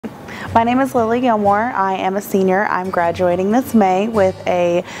My name is Lilly Gilmore. I am a senior. I'm graduating this May with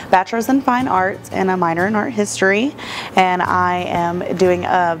a bachelor's in fine arts and a minor in art history, and I am doing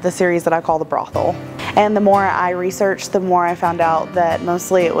the series that I call the Brothel. And the more I researched, the more I found out that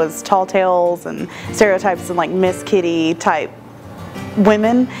mostly it was tall tales and stereotypes and like Miss Kitty type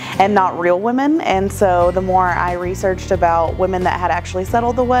women and not real women. And so the more I researched about women that had actually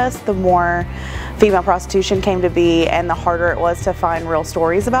settled the West, the more female prostitution came to be and the harder it was to find real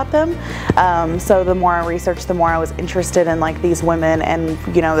stories about them. So the more I researched, the more I was interested in like these women and,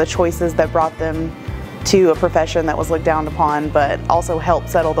 you know, the choices that brought them to a profession that was looked down upon, but also helped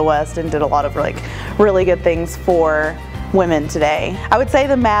settle the West and did a lot of like really good things for women today. I would say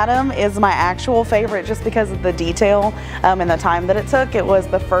the Madam is my actual favorite just because of the detail and the time that it took. It was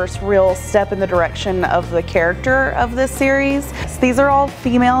the first real step in the direction of the character of this series. So these are all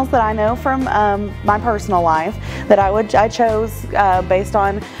females that I know from my personal life that I chose based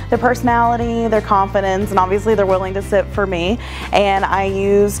on their personality, their confidence, and obviously they're willing to sit for me. And I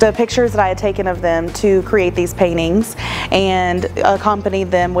used pictures that I had taken of them to create these paintings and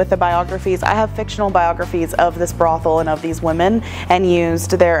accompanied them with the biographies. I have fictional biographies of this brothel and of these women, and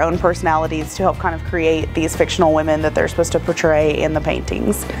used their own personalities to help kind of create these fictional women that they're supposed to portray in the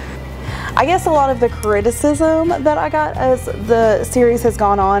paintings. I guess a lot of the criticism that I got as the series has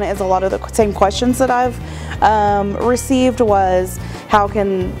gone on is a lot of the same questions that I've received was, how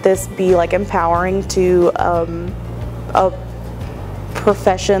can this be like empowering to a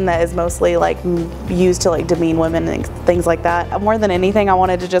profession that is mostly like used to like demean women and things like that. More than anything, I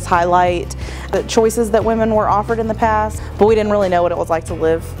wanted to just highlight the choices that women were offered in the past, but we didn't really know what it was like to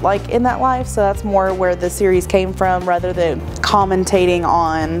live like in that life. So that's more where the series came from, rather than commentating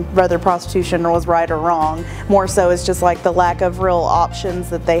on whether prostitution was right or wrong. More so it's just like the lack of real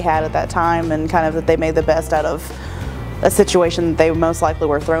options that they had at that time, and kind of that they made the best out of a situation that they most likely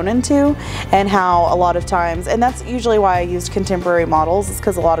were thrown into, and how a lot of times, and that's usually why I used contemporary models, is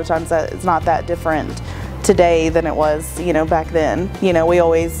because a lot of times that it's not that different today than it was, you know, back then. You know, we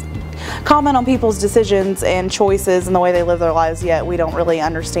always comment on people's decisions and choices and the way they live their lives, yet we don't really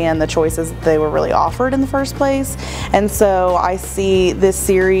understand the choices that they were really offered in the first place. And so I see this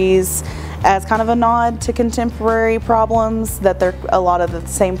series as kind of a nod to contemporary problems, that they're a lot of the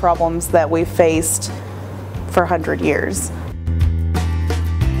same problems that we've faced for 100 years.